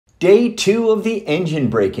Day 2 of the engine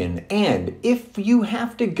break-in, and if you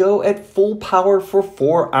have to go at full power for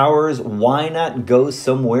 4 hours, why not go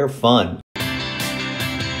somewhere fun?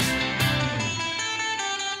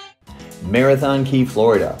 Marathon Key,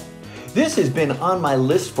 Florida. This has been on my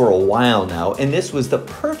list for a while now, and this was the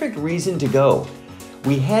perfect reason to go.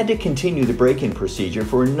 We had to continue the break-in procedure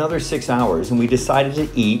for another 6 hours, and we decided to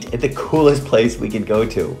eat at the coolest place we could go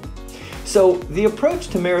to. So the approach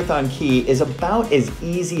to Marathon Key is about as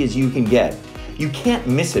easy as you can get. You can't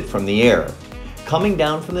miss it from the air. Coming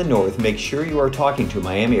down from the north, make sure you are talking to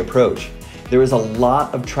Miami Approach. There is a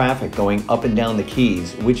lot of traffic going up and down the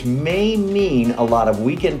Keys, which may mean a lot of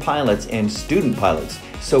weekend pilots and student pilots,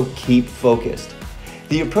 so keep focused.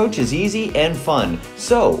 The approach is easy and fun,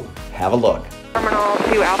 so have a look. Terminal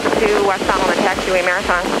 2 Alpha 2 westbound on the taxiway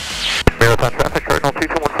Marathon. Marathon traffic, Cardinal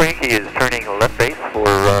 221 Yankee is turning left base for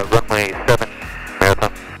runway 7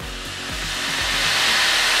 Marathon.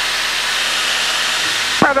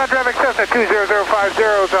 Marathon traffic, Cessna 20050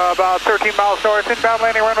 is about 13 miles north, inbound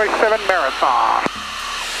landing runway 7 Marathon.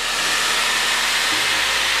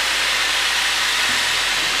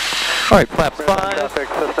 All right, flaps 5. Traffic,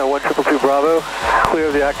 Cessna 1222 Bravo,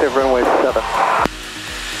 clear the active runway 7.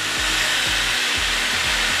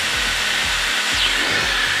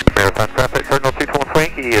 Marathon traffic, Cardinal 221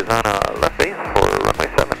 Yankee is on left base for runway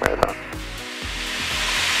 7 Marathon.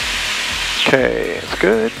 Okay, it's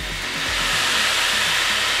good.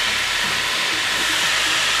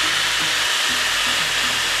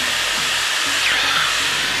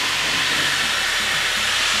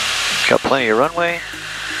 Got plenty of runway.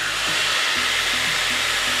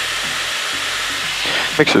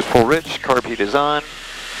 Mixer's full rich, carb heat is on.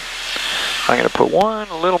 I'm going to put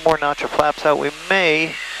a little more notch of flaps out. We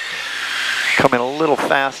may come in a little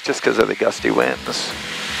fast just because of the gusty winds.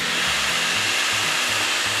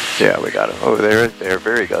 Yeah, we got them. Oh, they're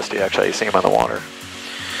very gusty actually. You see them on the water.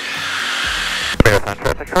 Marathon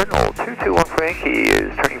traffic, Cardinal 221 Yankee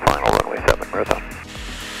is turning final runway 7 Marathon.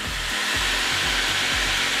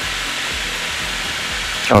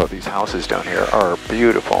 Oh, these houses down here are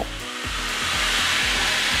beautiful.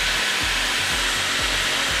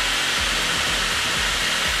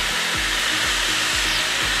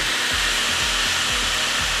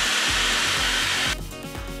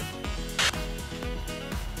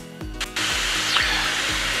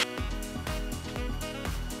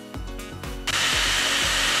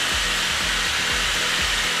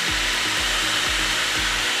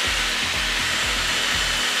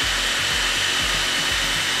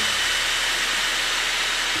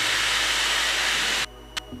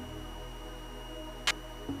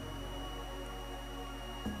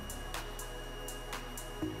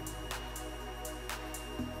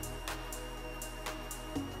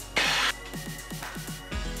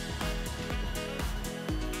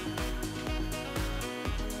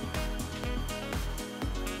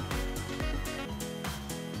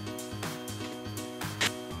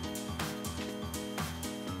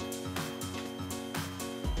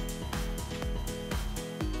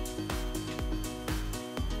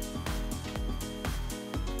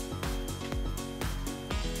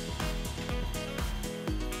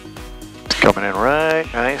 Coming in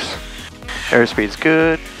right, nice. Airspeed's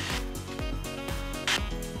good.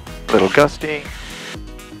 Little gusty.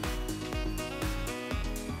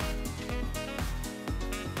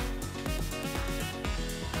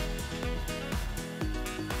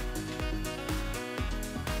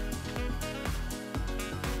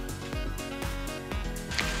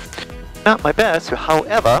 Not my best,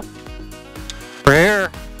 however, we're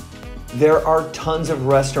here. There are tons of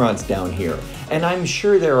restaurants down here, and I'm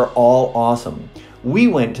sure they're all awesome. We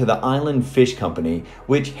went to the Island Fish Company,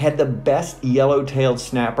 which had the best yellow-tailed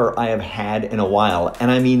snapper I have had in a while,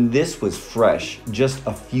 and I mean this was fresh, just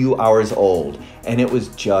a few hours old, and it was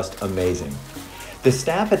just amazing. The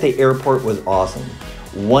staff at the airport was awesome.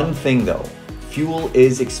 One thing though, fuel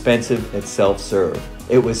is expensive at self-serve.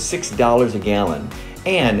 It was $6 a gallon,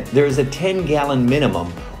 and there's a 10-gallon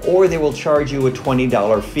minimum, or they will charge you a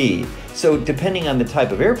 $20 fee. So depending on the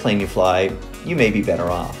type of airplane you fly, you may be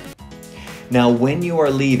better off. Now when you are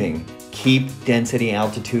leaving, keep density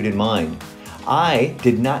altitude in mind. I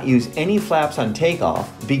did not use any flaps on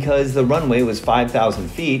takeoff because the runway was 5,000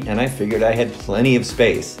 feet and I figured I had plenty of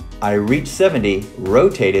space. I reached 70,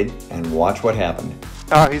 rotated, and watch what happened.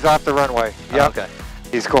 Oh, he's off the runway. Yep. Okay.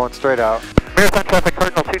 He's going straight out. Marathon traffic,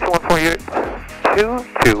 Cardinal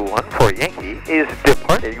 2214 Yankee is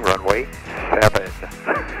departing runway 7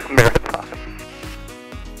 Marathon.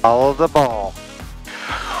 Follow the ball.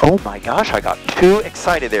 Oh my gosh, I got too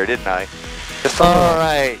excited there, didn't I? Just a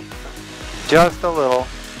little. Just a little.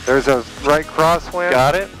 There's a right crosswind.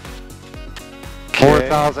 Got it.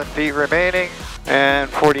 4,000 feet remaining, and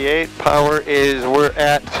 48 power is, we're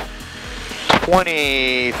at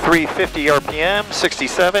 2350 RPM,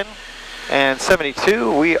 67, and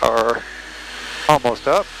 72. We are almost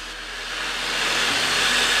up.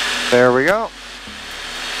 There we go.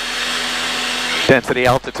 Density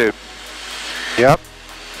altitude. Yep.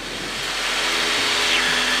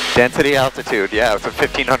 Density altitude, yeah, it's at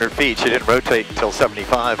 1,500 feet. She didn't rotate until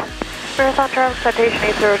 75. Marathon Travel, Citation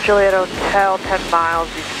 80 Juliet Hotel, 10 miles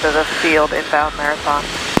east of the field, inbound Marathon.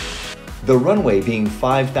 The runway being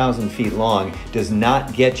 5,000 feet long does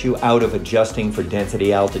not get you out of adjusting for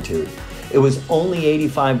density altitude. It was only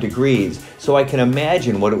 85 degrees, so I can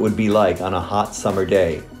imagine what it would be like on a hot summer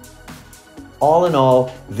day. All in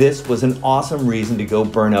all, this was an awesome reason to go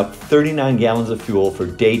burn up 39 gallons of fuel for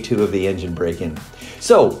day 2 of the engine break-in.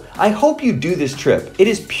 So, I hope you do this trip. It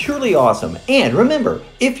is purely awesome. And remember,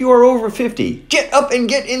 if you are over 50, get up and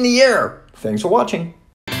get in the air. Thanks for watching.